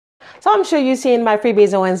So I'm sure you've seen my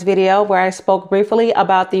freebies and wins video where I spoke briefly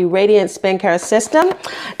about the Radiance skincare system,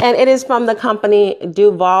 and it is from the company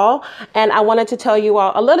Duvolle. And I wanted to tell you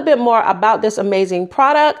all a little bit more about this amazing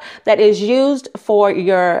product that is used for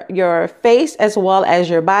your face as well as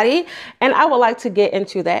your body. And I would like to get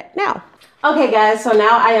into that now. Okay guys, so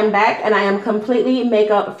now I am back and I am completely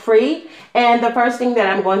makeup free. And the first thing that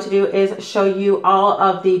I'm going to do is show you all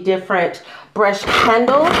of the different brush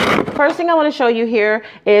handles. First thing I want to show you here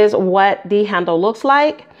is what the handle looks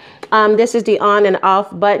like. This is the on and off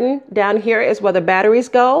button. Down here is where the batteries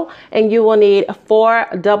go, and you will need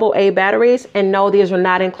 4 AA batteries, and no, these are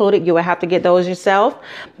not included. You will have to get those yourself,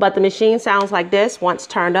 but the machine sounds like this once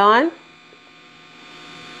turned on.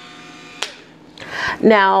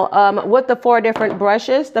 Now, with the 4 different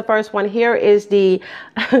brushes, the first one here is the,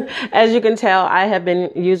 as you can tell, I have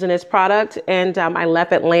been using this product and I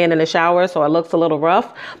left it laying in the shower, so it looks a little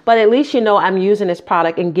rough, but at least you know I'm using this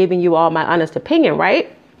product and giving you all my honest opinion,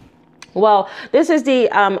 right? Well, this is the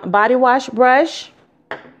body wash brush.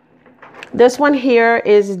 This one here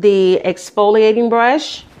is the exfoliating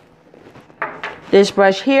brush. This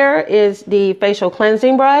brush here is the facial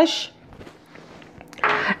cleansing brush.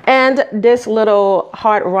 And this little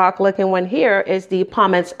hard rock looking one here is the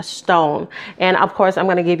pumice stone. And of course, I'm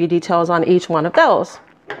going to give you details on each one of those.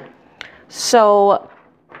 So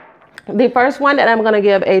the first one that I'm going to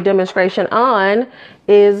give a demonstration on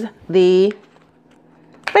is the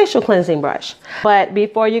facial cleansing brush. But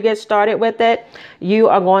before you get started with it, you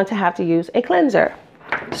are going to have to use a cleanser.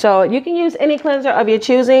 So you can use any cleanser of your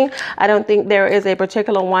choosing. I don't think there is a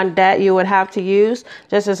particular one that you would have to use,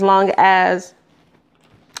 just as long as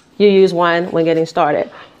you use one when getting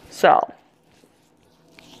started. So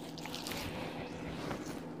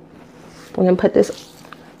I'm going to put this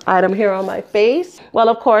item here on my face. Well,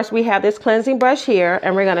 of course, we have this cleansing brush here,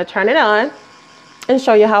 and we're going to turn it on and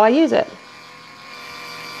show you how I use it.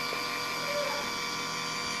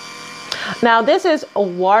 Now, this is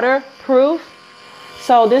waterproof,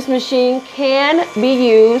 so this machine can be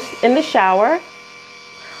used in the shower.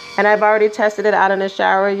 And I've already tested it out in the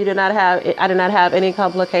shower. I did not have any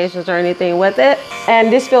complications or anything with it.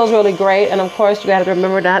 And this feels really great. And of course, you have to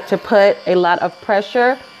remember not to put a lot of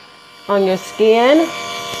pressure on your skin.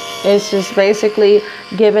 It's just basically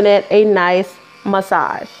giving it a nice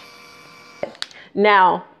massage.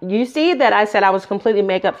 Now, you see that I said I was completely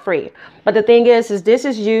makeup free. But the thing is this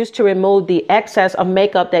is used to remove the excess of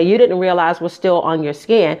makeup that you didn't realize was still on your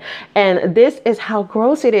skin. And this is how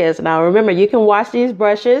gross it is. Now, remember, you can wash these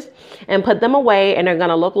brushes and put them away and they're going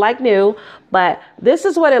to look like new. But this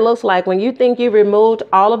is what it looks like when you think you removed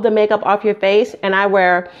all of the makeup off your face. And I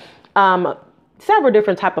wear several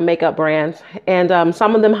different type of makeup brands, and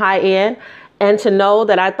some of them high end. And to know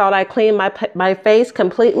that I thought I cleaned my face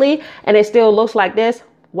completely and it still looks like this,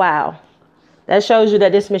 wow. That shows you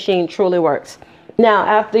that this machine truly works. Now,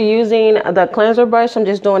 after using the cleanser brush, I'm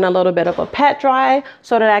just doing a little bit of a pat dry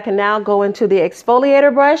so that I can now go into the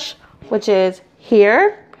exfoliator brush, which is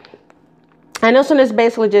here. And this one is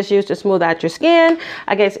basically just used to smooth out your skin.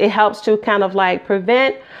 I guess it helps to kind of like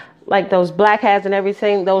prevent like those blackheads and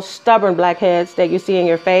everything, those stubborn blackheads that you see in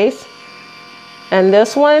your face. And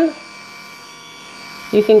this one,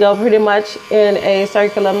 you can go pretty much in a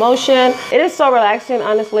circular motion. It is so relaxing,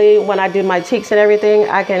 honestly. When I do my cheeks and everything,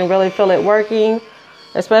 I can really feel it working,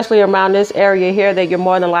 especially around this area here that you're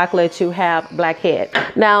more than likely to have blackhead.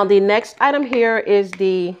 Now, the next item here is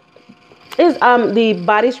the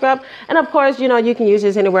body scrub. And of course, you know, you can use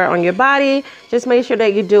this anywhere on your body. Just make sure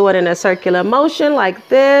that you do it in a circular motion like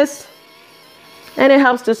this. And it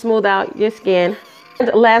helps to smooth out your skin.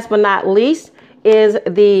 And last but not least is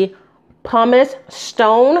the pumice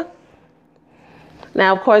stone.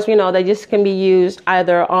 Now, of course, you know, they just can be used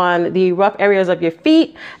either on the rough areas of your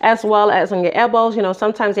feet as well as on your elbows. You know,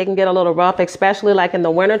 sometimes they can get a little rough, especially like in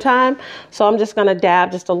the winter time. So I'm just going to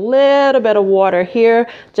dab just a little bit of water here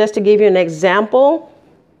just to give you an example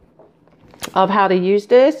of how to use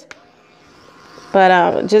this.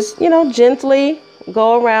 But just, you know, gently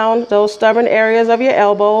go around those stubborn areas of your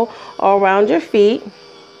elbow or around your feet.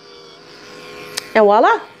 And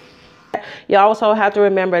voila. You also have to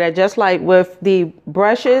remember that just like with the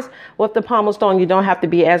brushes, with the pumice stone, you don't have to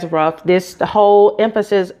be as rough. The whole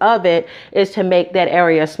emphasis of it is to make that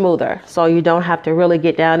area smoother. So you don't have to really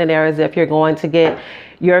get down in there as if you're going to get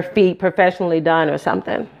your feet professionally done or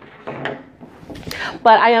something.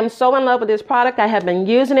 But I am so in love with this product. I have been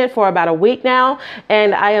using it for about a week now,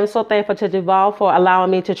 and I am so thankful to Duvolle for allowing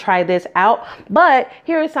me to try this out. But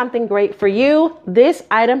here is something great for you. This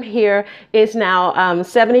item here is now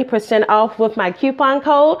 70% off with my coupon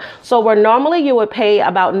code. So where normally you would pay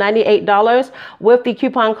about $98, with the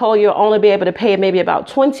coupon code, you'll only be able to pay maybe about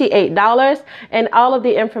 $28. And all of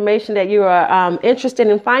the information that you are interested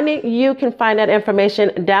in finding, you can find that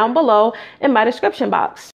information down below in my description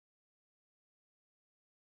box.